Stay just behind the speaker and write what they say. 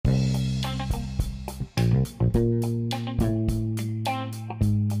Hello,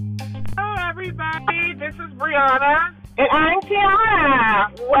 everybody. This is Brianna. And I'm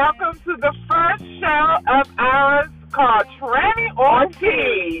Tiana. Welcome to the first show of ours called Tranny on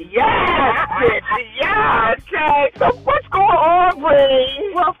T. Yes, bitch. Yeah. Okay. So what's going on,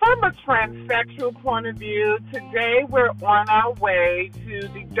 Brittany? Well, from a transsexual point of view, today we're on our way to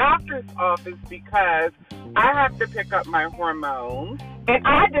the doctor's office because I have to pick up my hormones. And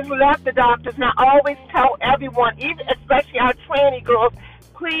I just left the doctors, and I always tell everyone, even especially our tranny girls,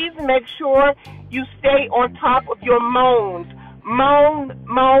 please make sure you stay on top of your moans. Moan,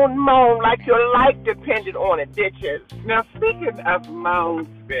 moan, moan, like your life depended on it, bitches. Now, speaking of moans,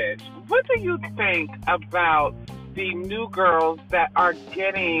 bitch, what do you think about the new girls that are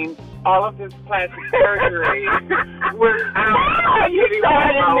getting all of this plastic surgery without getting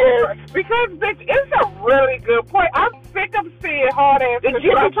this? Because, bitch, it's a really good point. I'm sick of seeing hard-ass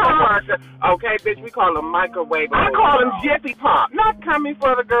construction workers. Okay, bitch, we call them microwave. I call them Jiffy Pop. Not coming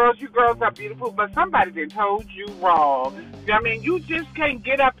for the girls. You girls are beautiful, but somebody done told you wrong. I mean, you just can't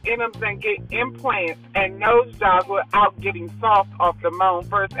get up in them and get implants and nose jobs without getting soft off the moan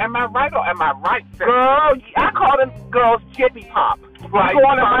first. Am I right or am I right, sir? Girl, I call them girls Jiffy Pop. Right. You go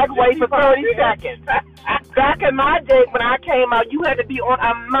on the microwave for 30 seconds. Back in my day, when I came out, you had to be on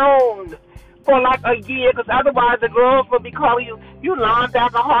a moan for like a year, because otherwise the girls would be calling you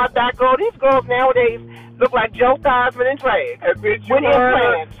linebacker, hardback girl. These girls nowadays look like Joe Theismann in drag. And bitch,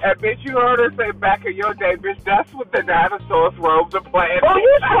 you heard her say back in your day, bitch, that's what the dinosaurs roamed the planet. Oh,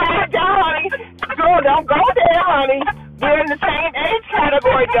 you swag down, honey. Girl, don't go there, honey. We're in the same age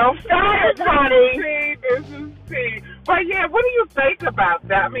category. Don't start it, honey. See, this is tea. But yeah, what do you think about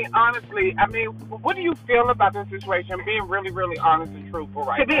that? I mean, honestly, what do you feel about this situation? I'm being really, really honest and truthful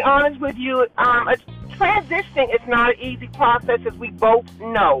right now. To be honest with you, transitioning is not an easy process, as we both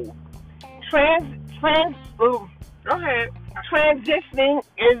know. Go ahead. Transitioning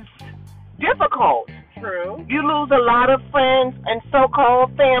is difficult. True. You lose a lot of friends and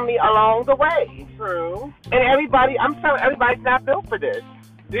so-called family along the way. True. And I'm sorry, everybody's not built for this.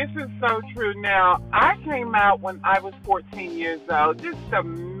 This is so true. Now, I came out when I was 14 years old, just a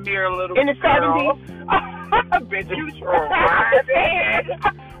mere little in the girl. 70s? Bitch, you tried.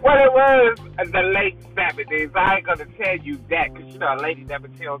 Well, it was the late 70s. I ain't going to tell you that because, a lady never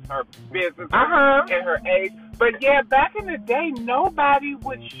tells her business and her age. But, yeah, back in the day, nobody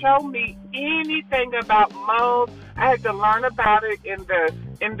would show me anything about moles. I had to learn about it in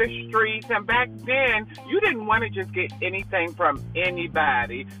the streets. And back then, you didn't want to just get anything from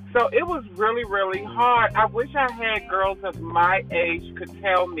anybody. So it was really, really hard. I wish I had girls of my age could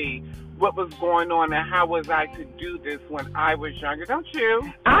tell me what was going on and how was I to do this when I was younger. Don't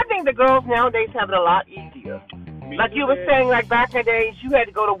you? I think the girls nowadays have it a lot easier. Like you were saying, like back in the days, you had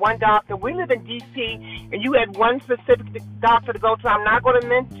to go to one doctor. We live in D.C., and you had one specific doctor to go to. I'm not going to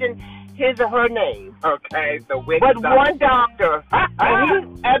mention his or her name. Okay, the witch but doctor. One doctor.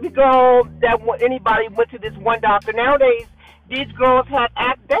 And every girl anybody went to this one doctor. Nowadays, these girls have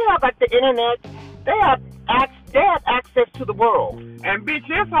like the internet. They have access to the world. And bitch,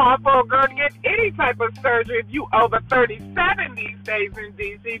 it's hard for a girl to get any type of surgery if you over 37 these days in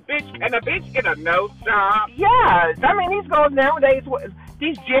D.C. Bitch, can a bitch get a nose job? Yes. I mean, these girls nowadays,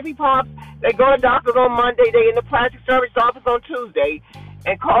 these Jiffy Pops, they go to doctors on Monday, they in the plastic service office on Tuesday,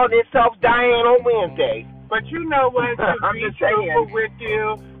 and call themselves Diane on Wednesday. But you know what? To be truthful with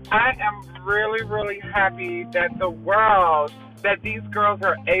you, I am really, really happy that that these girls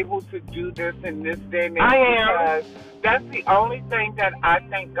are able to do this in this day and age. I am. Because that's the only thing that I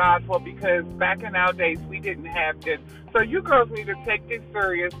thank God for, because back in our days, we didn't have this. So you girls need to take this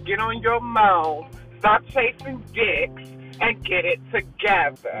serious, get on your moan, stop chasing dicks, and get it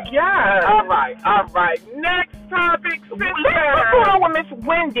together. Yeah. All right. Next topic, sister. Let's go on with Miss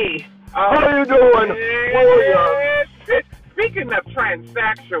Wendy. How you doing? Speaking of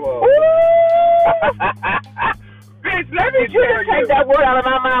transsexual. Bitch, let Did me you tell just take that word out of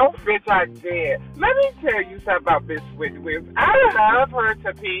my mouth? Bitch, I did. Let me tell you something about Miss Whitney. I love her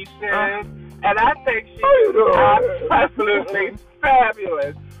to pieces, and I think she's absolutely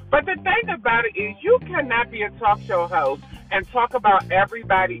fabulous. But the thing about it is, you cannot be a talk show host and talk about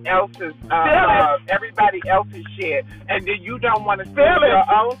everybody else's shit, and then you don't want to spill your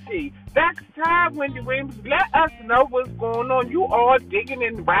own tea. Next time, Wendy Williams, let us know what's going on. You all digging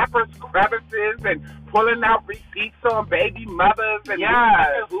in rappers' crevices and pulling out receipts on baby mothers and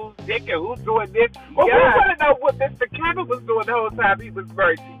who's dick and who's doing this. Well, we want to know what Mr. Kevin was doing the whole time he was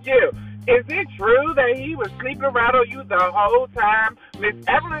married to you. Is it true that he was sleeping around on you the whole time? Miss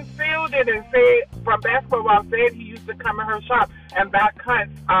Evelyn sealed it and said from Basketball Wives said he used to come in her shop and buy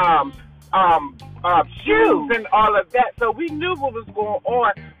cunts shoes and all of that. So we knew what was going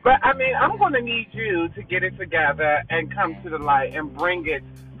on. But, I mean, I'm going to need you to get it together and come to the light and bring it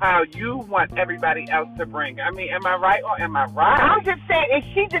how you want everybody else to bring. I mean, am I right or am I right? I'm just saying, is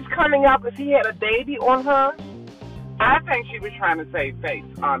she just coming out because he had a baby on her? I think she was trying to save face,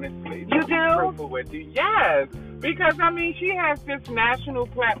 honestly. You do? Truthful with you. Yes. Because, I mean, she has this national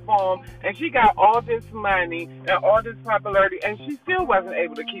platform, and she got all this money and all this popularity, and she still wasn't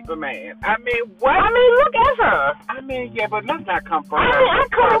able to keep a man. I mean, what? I mean, look at her. I mean, yeah, but let's not come for her. I mean, I'm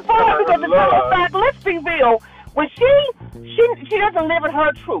coming for her because the fact, let's be real, when she doesn't live in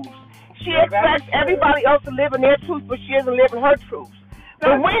her truth. She expects everybody else to live in their truth, but she doesn't live in her truth.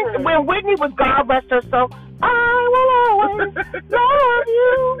 But when Whitney was, God rest her soul, I will always love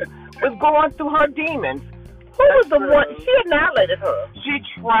you, was going through her demons. Who was the one? She annihilated her. She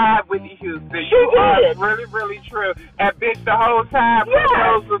tried Whitney Houston. She did. Really, really true. And bitch, the whole time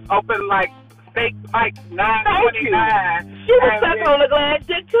her nose was open like steak pipes, $9.29. She was sucking on the glass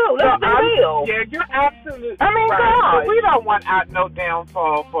dick too. Let's be real. Yeah, you're absolutely I mean, right. God. But we don't want out no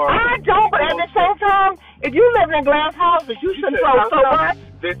downfall for. I don't, but at the same time, if you live in glass houses, you shouldn't throw so much.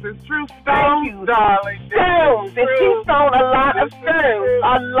 This is true. Thank you, darling. Stones. And she stole a lot of stones.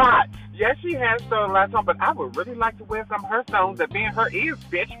 A lot. Yes, she has stolen a lot of stones, but I would really like to wear some of her stones that be in her ears,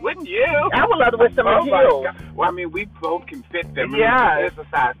 bitch, wouldn't you? I would love to wear some of heels. Well, I mean, we both can fit them. Yeah. It's a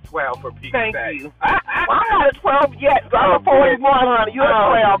size 12 for Pete's sake. Thank you. Well, I'm not a 12 yet. I'm a 41, honey. You're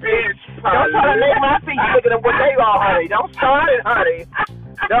a 12, bitch. Don't try to make my feet bigger than what they are, honey. Don't start it, honey.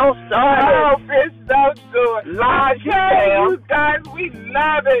 Don't start it. Oh, bitch, don't do it. Lodge you guys, we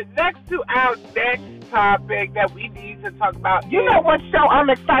love it. Next to our next topic that we need to talk about. You know what show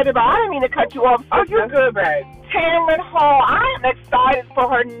I'm excited about? I didn't mean to cut you off. Oh, you're good, babe. Tamron Hall. I am excited for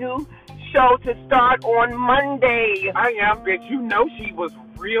her new show to start on Monday. I am, bitch. You know she was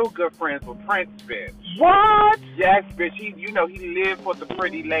real good friends with Prince, bitch. What? Yes, bitch. He lived for the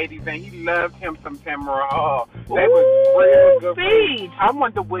pretty ladies, and he loved him some Tamron Hall. They was real good friends. I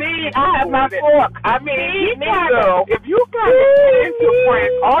wonder what. I have my fork. I mean, girl. If you got into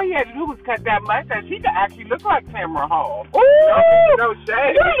Prince, all you had to do was cut that mustache. She could actually look like Tamron Hall. Ooh. No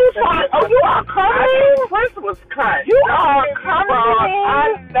shade. You are coming. Prince was cut. You are coming.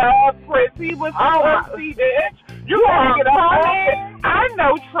 I love Prince. He was pussy, bitch. You are coming. I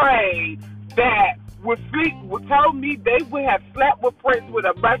know Trey that would told me they would have slept with Prince with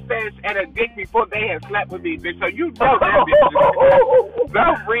a mustache and a dick before they had slept with me, bitch. So you know that bitch is cut.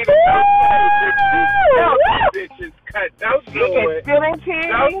 Don't read it. You know that bitch is cut. Don't do it. Don't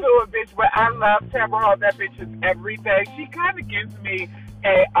do it, bitch. But I love Tamron Hall. That bitch is everything. She kind of gives me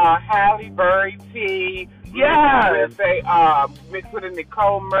a Halle Berry tea. Yeah. Mixed with a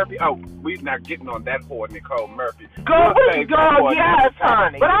Nicole Murphy. Oh, we're not getting on that whore, Nicole Murphy. Go, yes,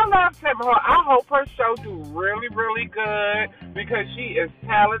 honey. But I love Tamron Hall. I hope her show do really, really good because she is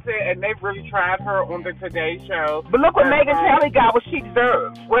talented and they really tried her on the Today Show. But look what Megan Kelly got, what she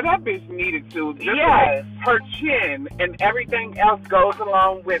deserves. Well, that bitch needed to. Yes. Like her chin and everything else goes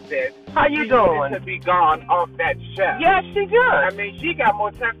along with it. How you doing? She needed to be gone off that show. Yes, she did. I mean, she got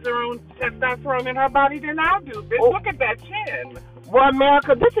more testosterone in her body than I do. Bitch, look at that chin. Well,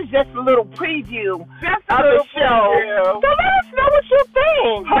 America, this is just a little preview of the show. So let us know what you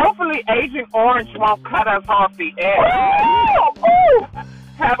think. Hopefully, Agent Orange won't cut us off the edge.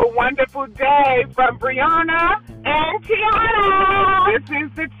 Have a wonderful day from Brianna and Tiana. This is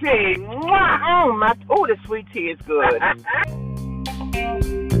the tea. Oh, the sweet tea is good.